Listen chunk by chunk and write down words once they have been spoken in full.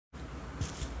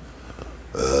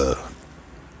Hello,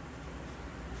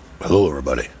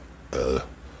 everybody.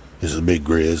 This is Big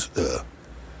Grizz.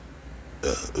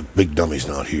 Big Dummy's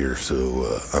not here,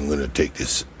 so I'm going to take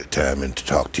this time and to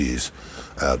talk to you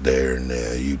out there in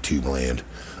YouTube land.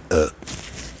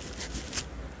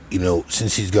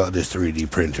 Since he's got this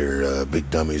 3D printer, Big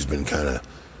Dummy's been kind of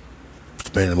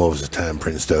spending most of his time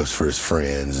printing stuff for his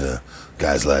friends,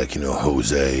 guys like,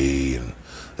 Jose and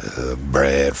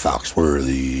Brad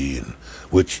Foxworthy,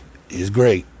 which is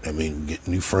great. I mean,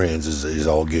 getting new friends is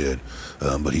all good,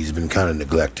 but he's been kind of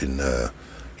neglecting,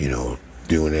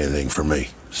 doing anything for me.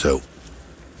 So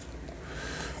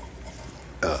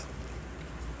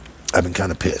I've been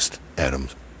kind of pissed at him,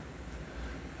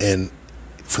 and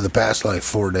for the past like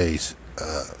 4 days,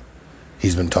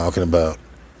 he's been talking about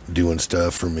doing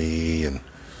stuff for me and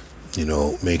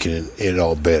making it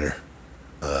all better.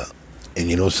 And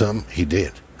you know something? He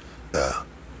did.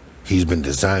 He's been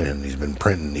designing, he's been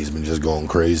printing, he's been just going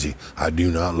crazy. I do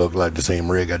not look like the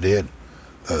same rig I did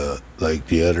like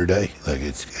the other day. Like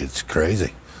it's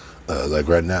crazy. Like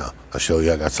right now, I'll show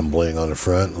you. I got some bling on the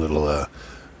front, little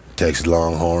Texas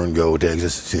Longhorn, go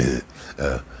Texas.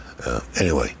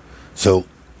 Anyway, so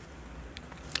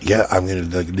yeah, I'm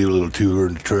gonna do a little tour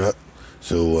in the truck.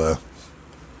 So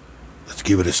let's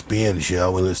give it a spin,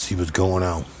 shall we? Let's see what's going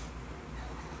on.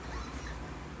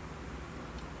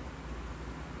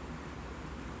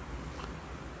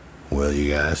 Well,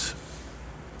 you guys,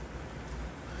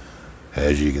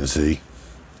 as you can see,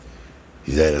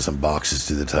 he's added some boxes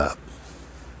to the top.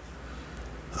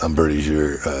 I'm pretty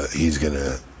sure he's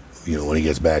gonna, when he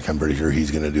gets back, I'm pretty sure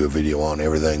he's gonna do a video on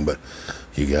everything. But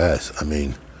you guys, I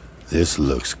mean, this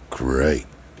looks great.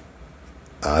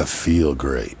 I feel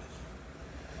great.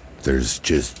 There's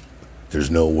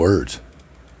no words.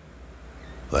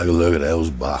 Like, look at those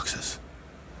boxes.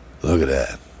 Look at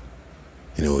that.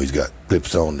 He's got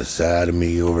clips on the side of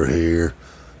me over here.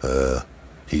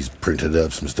 He's printed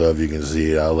up some stuff. You can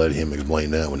see it. I'll let him explain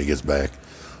that when he gets back.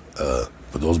 But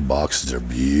those boxes are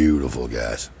beautiful,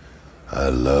 guys. I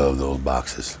love those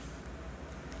boxes.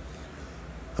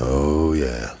 Oh,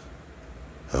 yeah.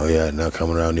 Oh, yeah. Now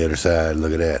coming around the other side.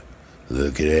 Look at that.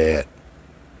 Look at that.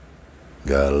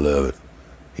 Gotta love it.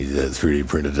 He's 3D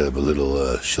printed up a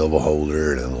little shovel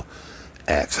holder and a little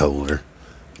axe holder.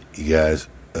 You guys,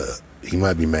 he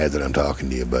might be mad that I'm talking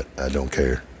to you, but I don't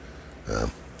care.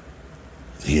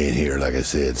 He ain't here, like I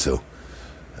said, so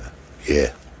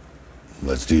yeah,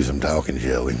 let's do some talking,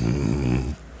 shall we?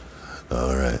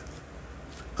 All right.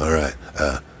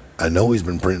 I know he's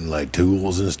been printing like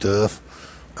tools and stuff,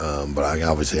 but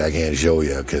obviously I can't show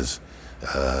you because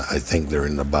I think they're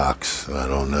in the box. I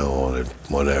don't know,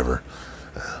 whatever.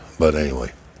 But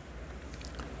anyway,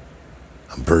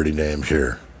 I'm pretty damn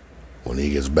sure when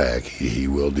he gets back, he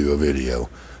will do a video.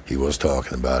 He was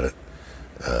talking about it.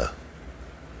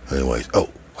 Anyways, oh,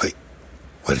 wait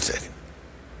a second.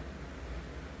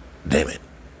 Damn it.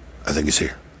 I think it's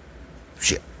here.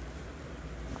 Shit.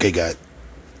 Okay, guys.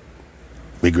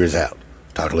 Big Grizz out.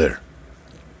 Talk to you later.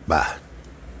 Bye.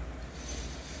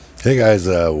 Hey, guys.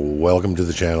 Welcome to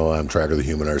the channel. I'm Tracker the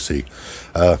Human RC.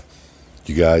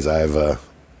 You guys, I've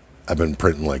been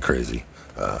printing like crazy.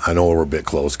 I know we're a bit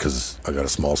close because I got a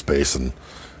small space and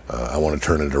I want to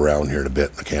turn it around here in a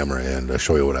bit, the camera, and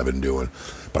show you what I've been doing.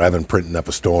 But I've been printing up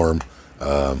a storm.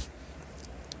 I've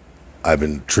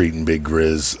been treating Big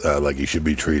Grizz like he should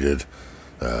be treated.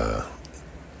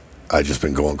 I've just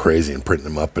been going crazy and printing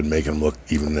him up and making him look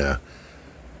even,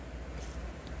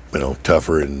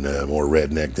 tougher and more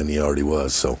redneck than he already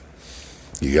was. So,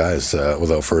 you guys,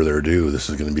 without further ado,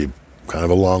 this is going to be kind of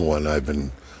a long one.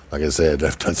 Like I said,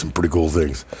 I've done some pretty cool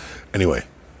things. Anyway,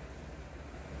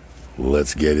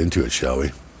 let's get into it, shall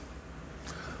we?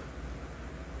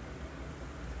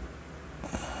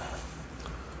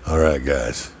 All right,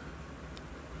 guys.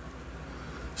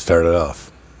 Started off.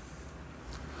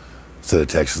 So the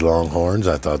Texas Longhorns,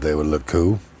 I thought they would look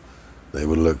cool. They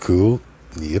would look cool.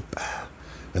 Yep.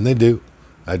 And they do.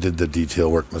 I did the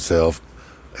detail work myself.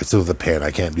 It's with a pen.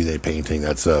 I can't do that painting.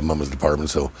 That's Mama's department,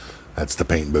 so that's the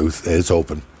paint booth. It's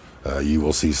open. You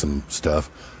will see some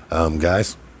stuff.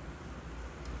 Guys,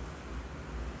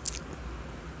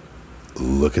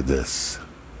 look at this.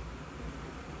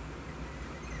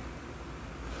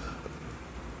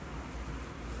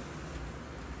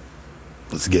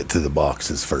 Let's get to the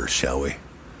boxes first, shall we?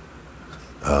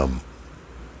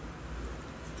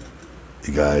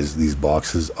 You guys, these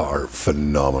boxes are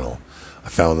phenomenal. I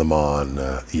found them on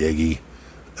Yegi.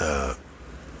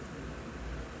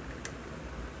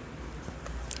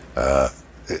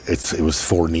 It was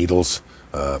 4 needles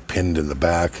pinned in the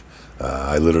back.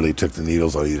 I literally took the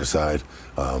needles on either side.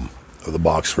 of the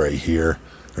box right here.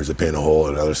 There's a pinhole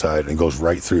on the other side, and it goes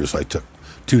right through. So I took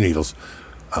 2 needles,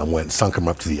 went and sunk them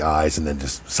up to the eyes, and then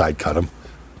just side cut them.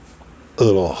 A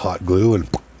little hot glue, and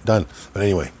done. But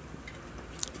anyway,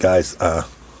 guys,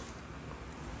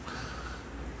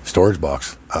 storage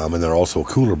box, and they're also a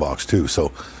cooler box too.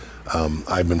 So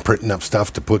I've been printing up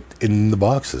stuff to put in the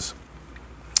boxes.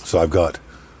 So I've got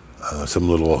some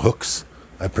little hooks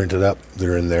I printed up.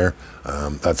 They're in there.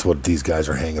 That's what these guys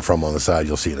are hanging from on the side.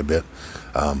 You'll see in a bit.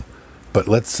 But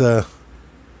let's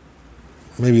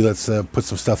maybe let's put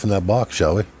some stuff in that box,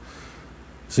 shall we?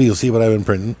 So you'll see what I've been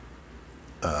printing.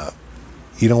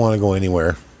 You don't want to go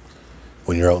anywhere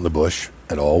when you're out in the bush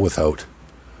at all without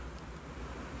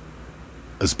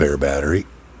a spare battery.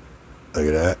 Look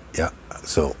at that. Yeah.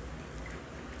 So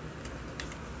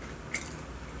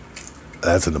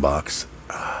that's in the box.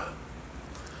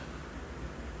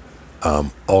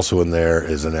 Also in there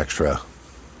is an extra.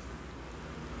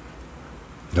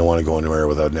 You don't want to go anywhere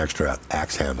without an extra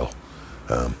axe handle.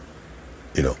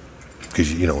 You know,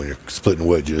 because you know when you're splitting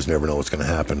wood, you just never know what's going to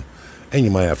happen, and you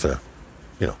might have to,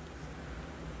 you know,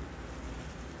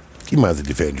 you might have to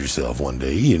defend yourself one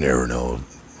day. You never know,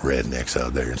 rednecks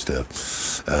out there and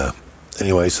stuff.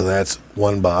 Anyway, so that's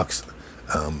one box.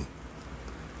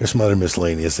 There's some other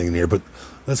miscellaneous thing in here, but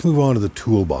let's move on to the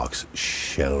toolbox,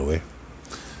 shall we?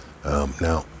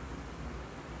 Now,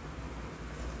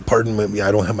 pardon me,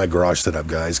 I don't have my garage set up,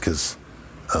 guys, because,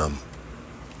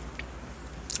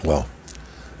 well,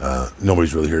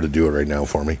 nobody's really here to do it right now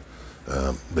for me.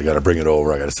 They got to bring it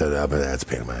over. I got to set it up, and that's a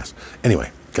pain in my ass. Anyway,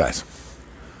 guys,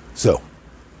 so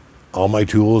all my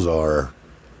tools are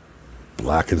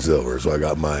black and silver. So I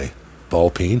got my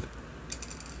ball peen.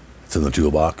 It's in the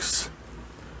toolbox.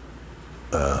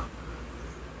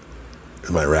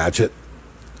 My ratchet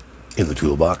in the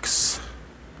toolbox.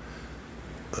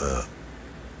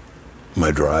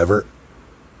 My driver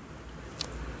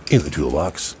in the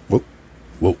toolbox. Whoop,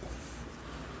 whoop.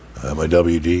 My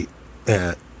WD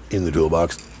in the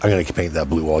toolbox. I'm going to paint that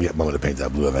blue. Well, I'll get Mama to paint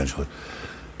that blue eventually.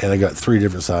 And I got 3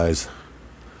 different size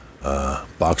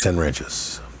box end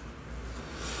wrenches.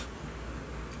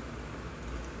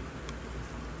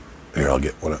 Here, I'll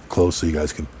get one up close so you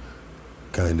guys can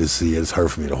kind of see it. It's hard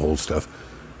for me to hold stuff.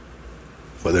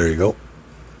 But there you go.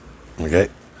 Okay.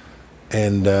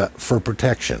 And for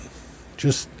protection,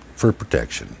 just for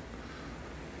protection,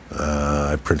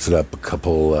 I printed up a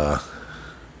couple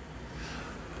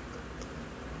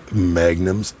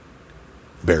magnums,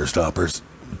 bear stoppers,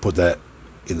 put that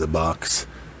in the box.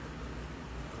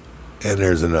 And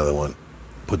there's another one,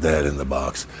 put that in the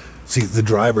box. See, the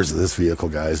drivers of this vehicle,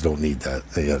 guys, don't need that.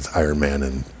 It's Iron Man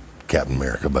and Captain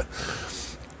America. But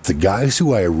the guys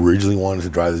who I originally wanted to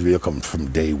drive this vehicle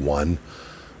from day one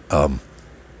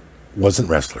wasn't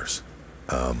wrestlers.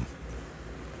 I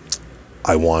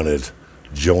wanted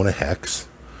Jonah Hex.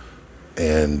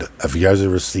 And if you guys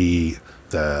ever see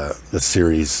the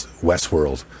series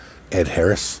Westworld, Ed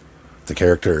Harris, the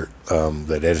character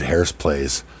that Ed Harris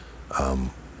plays,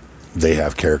 they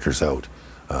have characters out.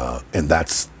 And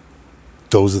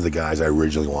those are the guys I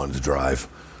originally wanted to drive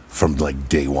from like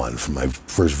day one. From my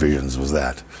first visions was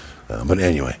that. But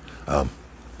anyway,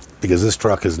 because this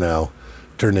truck is now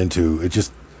turned into, it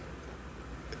just,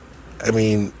 I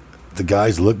mean, the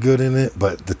guys look good in it,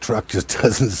 but the truck just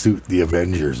doesn't suit the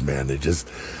Avengers, man. It just,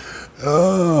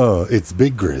 it's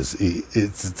big Grizz.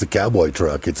 It's a cowboy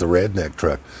truck. It's a redneck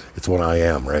truck. It's what I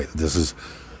am, right? This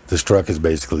truck is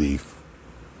basically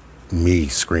me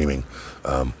screaming.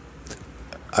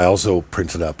 I also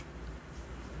printed up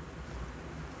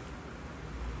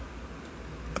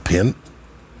a pin.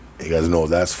 You guys know what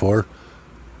that's for?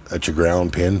 That's your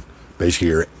ground pin, basically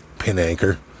your pin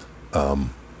anchor. And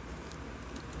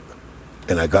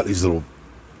I got these little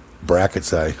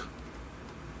brackets I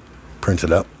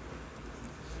printed up.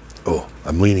 Oh,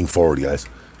 I'm leaning forward, guys.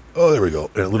 Oh, there we go.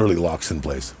 And it literally locks in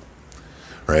place.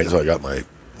 Right, so I got my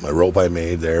rope I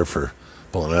made there for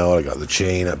pulling out. I got the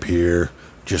chain up here,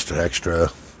 just an extra.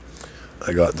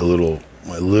 I got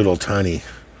my little tiny,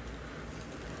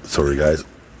 sorry guys.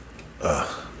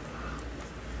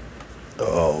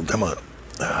 Oh, come on.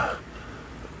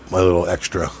 My little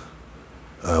extra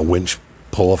winch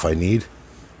pull if I need.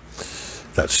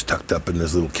 That's tucked up in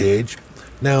this little cage.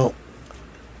 Now,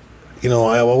 you know,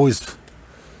 I always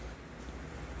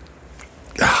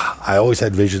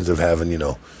had visions of having, you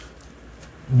know,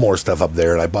 more stuff up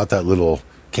there, and I bought that little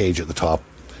cage at the top.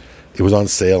 It was on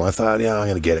sale, and I thought, yeah, I'm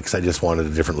going to get it because I just wanted a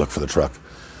different look for the truck.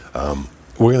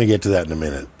 We're going to get to that in a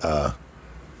minute.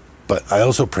 But I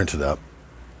also printed up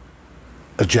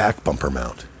a jack bumper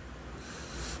mount.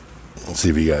 Let's see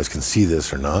if you guys can see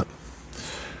this or not.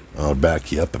 I'll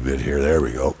back you up a bit here. There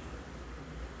we go.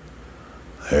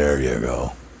 There you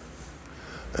go.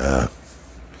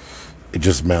 It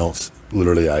just mounts.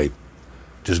 Literally, I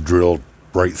just drilled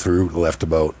right through, left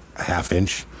about a half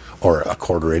inch or a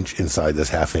quarter inch inside this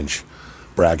half-inch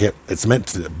bracket. It's meant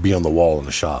to be on the wall in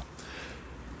the shop.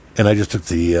 And I just took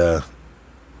the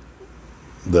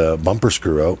bumper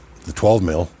screw out, the 12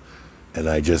 mil, and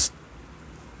I just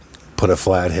put a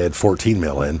flathead 14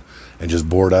 mil in and just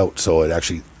bored out so it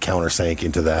actually countersank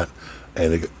into that.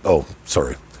 And oh,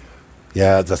 sorry.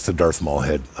 Yeah, that's the Darth Maul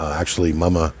head. Actually,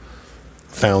 Mama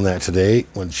found that today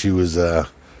when she was out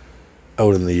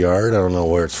in the yard. I don't know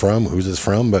where it's from, whose it's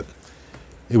from, but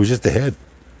it was just a head.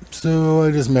 So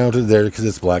I just mounted it there because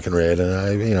it's black and red,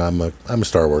 and I'm a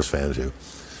Star Wars fan too.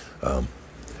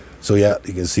 So yeah,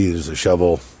 you can see there's a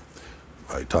shovel.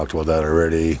 I talked about that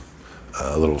already.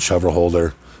 A little shovel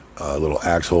holder, a little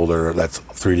axe holder. That's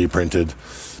 3D printed.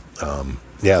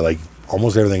 Yeah, like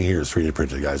almost everything here is 3D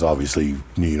printed, guys. Obviously,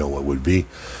 you know what would be.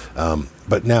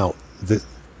 But now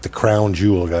the crown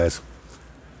jewel, guys.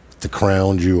 The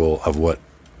crown jewel of what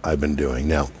I've been doing.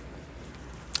 Now,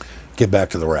 get back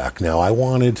to the rack. Now, I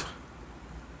wanted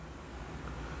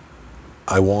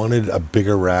a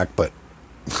bigger rack, but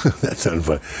that sounded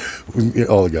funny.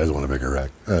 All the guys want a bigger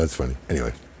rack. That's funny.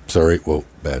 Anyway, sorry. Whoa,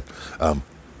 bad.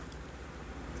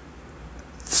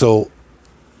 So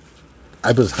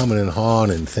I was humming and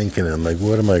hawing and thinking, I'm like,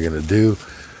 what am I going to do?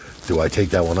 Do I take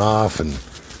that one off? And,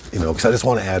 because I just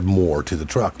want to add more to the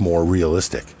truck, more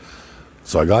realistic.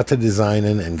 So I got to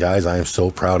designing, and guys, I am so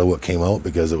proud of what came out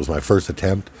because it was my first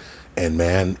attempt. And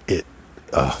man,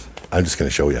 I'm just going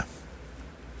to show you.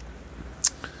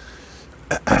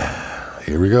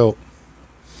 Here we go.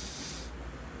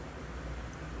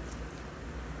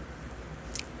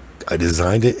 I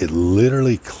designed it. It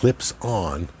literally clips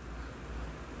on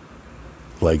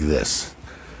like this.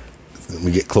 Let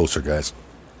me get closer, guys.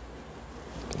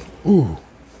 Ooh.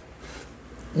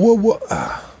 Whoa.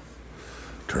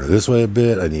 Turn it this way a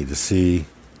bit. I need to see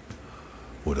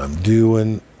what I'm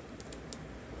doing.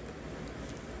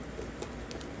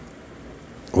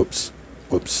 Whoops.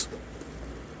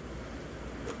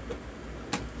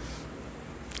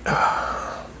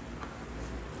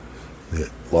 It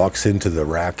locks into the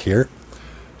rack here.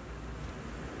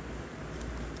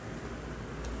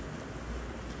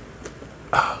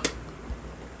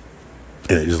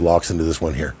 And it just locks into this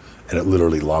one here. And it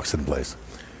literally locks in place.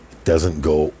 It doesn't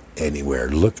go anywhere.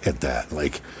 Look at that.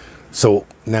 So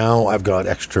now I've got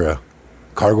extra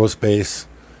cargo space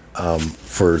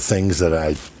for things that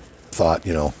I thought,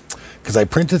 because I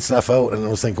printed stuff out and I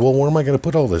was thinking, well, where am I going to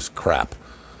put all this crap?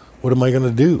 What am I going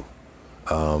to do?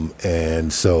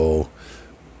 And so,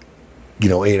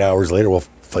 8 hours later, well,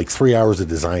 like 3 hours of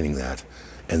designing that.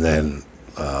 And then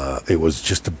it was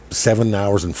just 7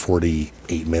 hours and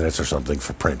 48 minutes or something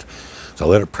for print. So I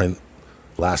let it print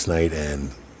last night,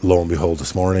 and lo and behold,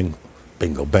 this morning,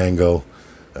 bingo bango,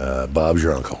 Bob's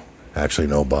your uncle. Actually,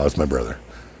 no, Bob's my brother.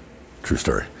 True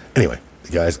story. Anyway,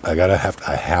 guys, I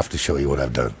have to show you what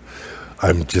I've done.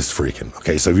 I'm just freaking.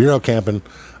 Okay, so if you're out camping,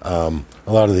 a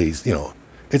lot of these,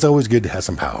 it's always good to have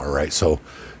some power, right? So,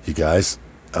 you guys,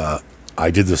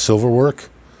 I did the silver work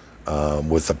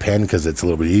with a pen because it's a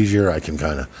little bit easier. I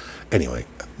can anyway,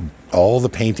 all the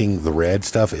painting, the red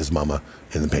stuff is Mama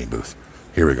in the paint booth.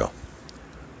 Here we go.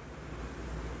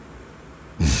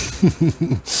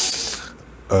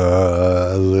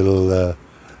 A little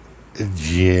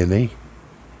Jenny.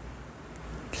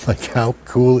 Like, how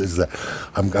cool is that?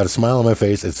 I've got a smile on my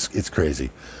face. It's crazy.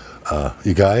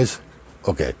 You guys,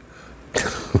 okay.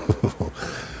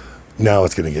 Now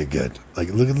it's gonna get good. Like,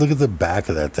 look at the back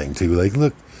of that thing too. Like,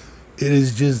 look, it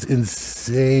is just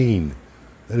insane.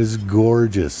 That is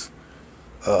gorgeous.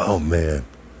 Oh man.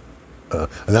 And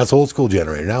that's old school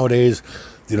generator. Nowadays,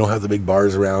 you don't have the big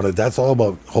bars around it. That's all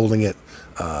about holding it,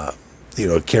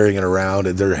 carrying it around.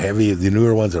 They're heavy. The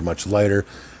newer ones are much lighter.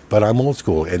 But I'm old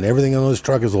school, and everything on this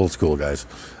truck is old school, guys.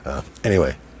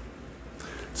 Anyway,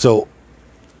 so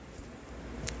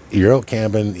you're out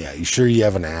camping. Yeah, you sure you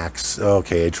have an axe?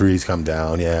 Okay, trees come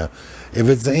down. Yeah, if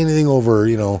it's anything over,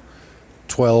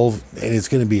 12, and it's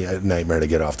going to be a nightmare to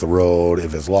get off the road.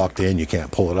 If it's locked in, you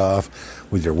can't pull it off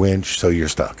with your winch, so you're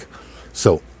stuck.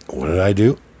 So what did I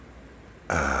do?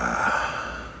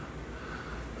 I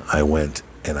went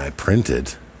and I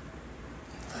printed.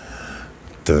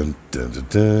 Dun, dun, dun,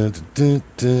 dun, dun,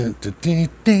 dun, dun,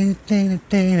 dun, dun,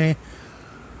 dun.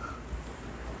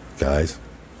 Guys,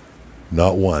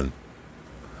 not one,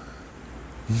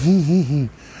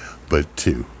 but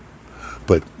two.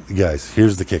 But guys,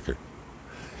 here's the kicker.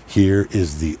 Here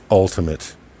is the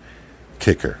ultimate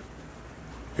kicker.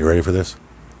 You ready for this?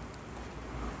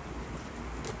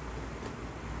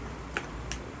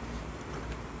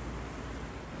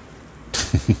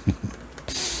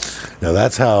 Now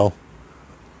that's how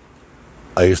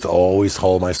I used to always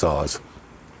haul my saws.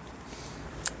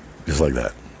 Just like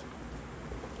that.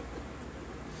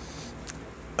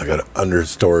 I got an under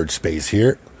storage space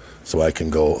here, so I can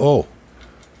go, oh,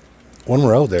 when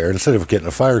we're out there, instead of getting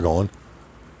a fire going,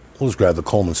 we'll just grab the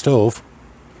Coleman stove.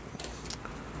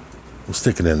 We'll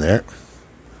stick it in there.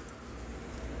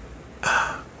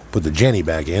 Put the Jenny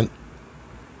back in.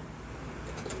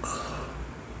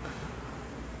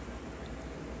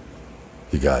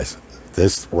 You guys,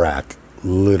 this rack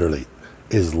literally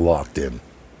is locked in.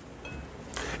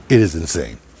 It is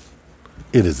insane.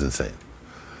 It is insane.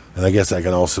 And I guess I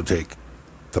can also take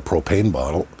the propane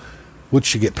bottle, which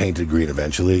should get painted green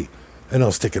eventually, and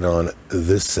I'll stick it on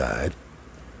this side.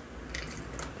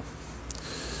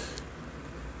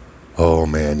 Oh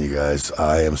man, you guys,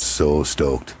 I am so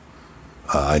stoked.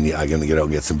 I'm going to get out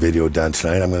and get some video done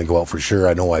tonight. I'm going to go out for sure.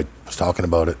 I know I was talking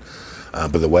about it,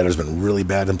 but the weather's been really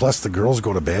bad. And plus, the girls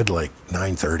go to bed like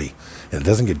 9:30, and it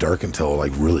doesn't get dark until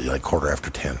like really like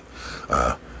 10:15.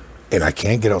 And I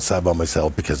can't get outside by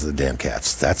myself because of the damn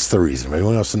cats. That's the reason. If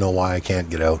anyone wants to know why I can't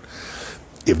get out,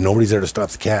 if nobody's there to stop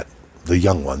the cat, the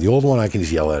young one, the old one, I can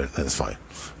just yell at it and it's fine.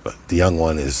 But the young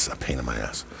one is a pain in my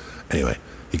ass. Anyway,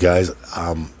 you guys,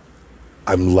 I'm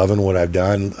loving what I've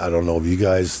done. I don't know if you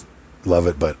guys love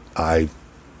it, but I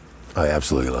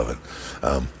absolutely love it.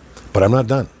 But I'm not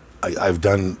done. I've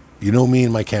done, you know me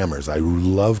and my cameras. I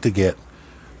love to get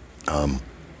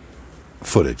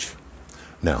footage.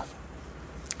 Now,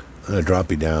 I'm going to drop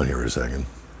you down here for a second.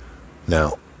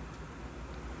 Now,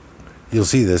 you'll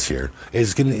see this here.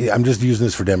 I'm just using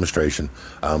this for demonstration.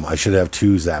 I should have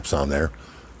 2 zaps on there.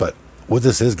 But what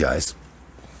this is, guys,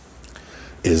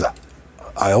 is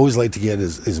I always like to get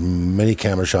as many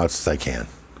camera shots as I can.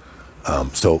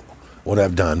 So what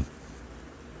I've done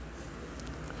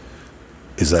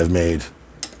is I've made,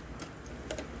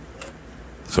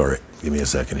 sorry, give me a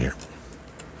second here.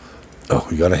 Oh,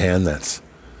 you got a hand that's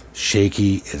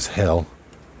shaky as hell.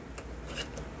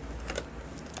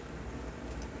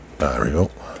 There we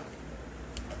go.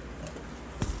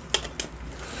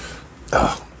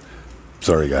 Oh,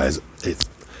 sorry guys.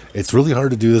 It's really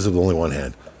hard to do this with only one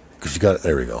hand because you got it.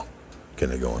 There we go.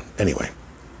 Getting it going. Anyway,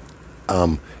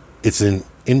 it's in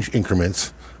inch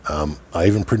increments. I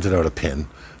even printed out a pin.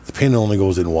 The pin only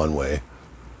goes in one way.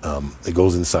 It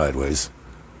goes in sideways.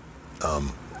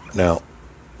 Now,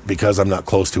 because I'm not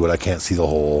close to it, I can't see the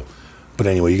hole. But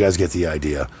anyway, you guys get the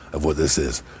idea of what this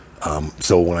is.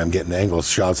 So when I'm getting angle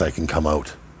shots, I can come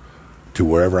out to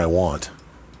wherever I want.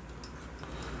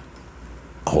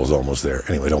 Hole's almost there.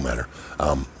 Anyway, don't matter.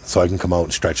 So I can come out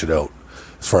and stretch it out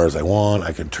as far as I want.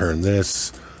 I can turn this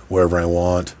wherever I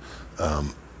want.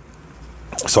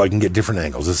 So I can get different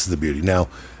angles. This is the beauty. Now,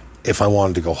 if I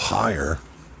wanted to go higher,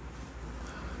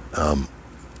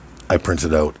 I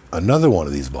printed out another one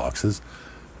of these boxes,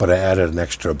 but I added an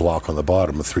extra block on the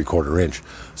bottom, a 3/4 inch.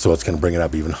 So it's going to bring it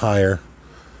up even higher.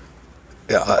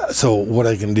 So what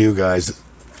I can do, guys,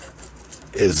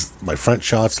 is my front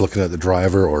shots looking at the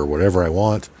driver or whatever I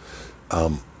want.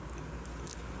 And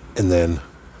then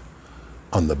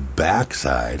on the back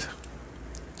side,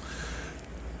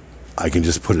 I can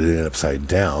just put it in upside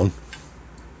down,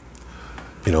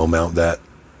 you know, mount that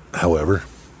however,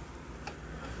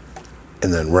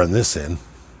 and then run this in,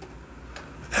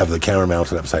 have the camera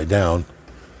mounted upside down,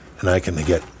 and I can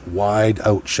get wide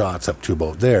out shots up to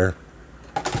about there.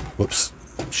 Whoops,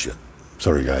 shit.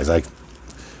 Sorry guys,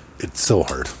 it's so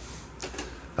hard.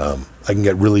 I can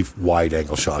get really wide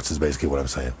angle shots is basically what I'm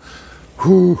saying.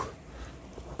 Whew.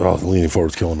 Oh, the leaning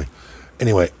forward's killing me.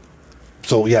 Anyway,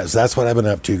 so yes, that's what I've been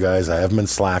up to, guys. I haven't been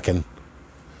slacking.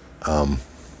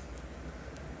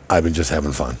 I've been just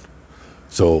having fun.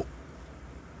 So,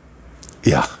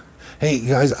 yeah. Hey,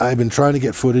 guys, I've been trying to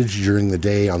get footage during the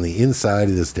day on the inside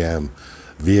of this damn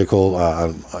vehicle. I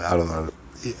don't know.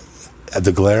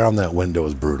 The glare on that window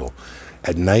is brutal.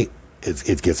 At night,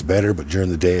 it gets better, but during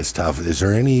the day, it's tough. Is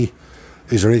there any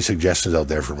suggestions out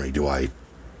there for me? Do I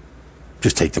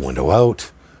just take the window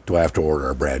out? Do I have to order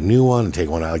a brand new one and take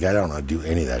one out? Like, I don't know how to do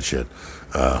any of that shit.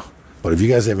 But if you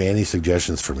guys have any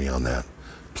suggestions for me on that,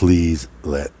 please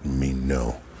let me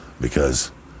know,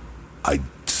 because I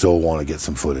so want to get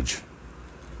some footage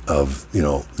of, you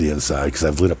know, the inside, because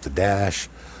I've lit up the dash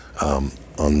on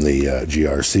the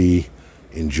GRC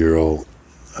Enduro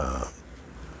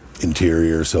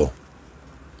interior. So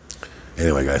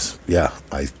anyway, guys, yeah,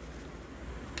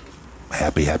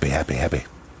 happy.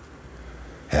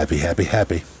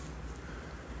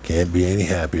 Can't be any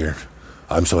happier.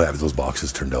 I'm so happy those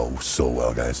boxes turned out so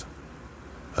well, guys.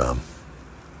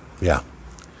 Yeah.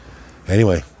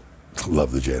 Anyway,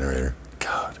 love the generator.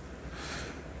 God.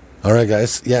 All right,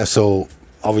 guys. Yeah, so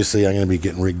obviously I'm going to be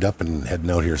getting rigged up and heading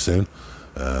out here soon.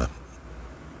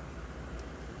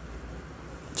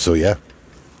 So yeah,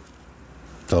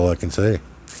 that's all I can say.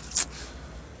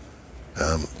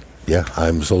 Yeah,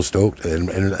 I'm so stoked, and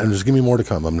there's gonna be more to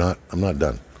come. I'm not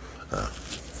done.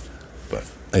 But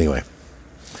anyway,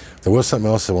 there was something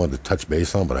else I wanted to touch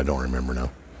base on, but I don't remember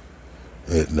now.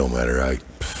 It no matter. I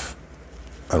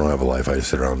don't have a life. I just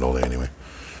sit around all day anyway.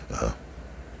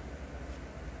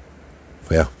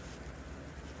 Yeah.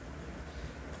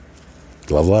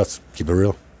 Love lots. Keep it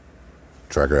real.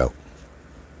 Tracker out.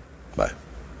 Bye.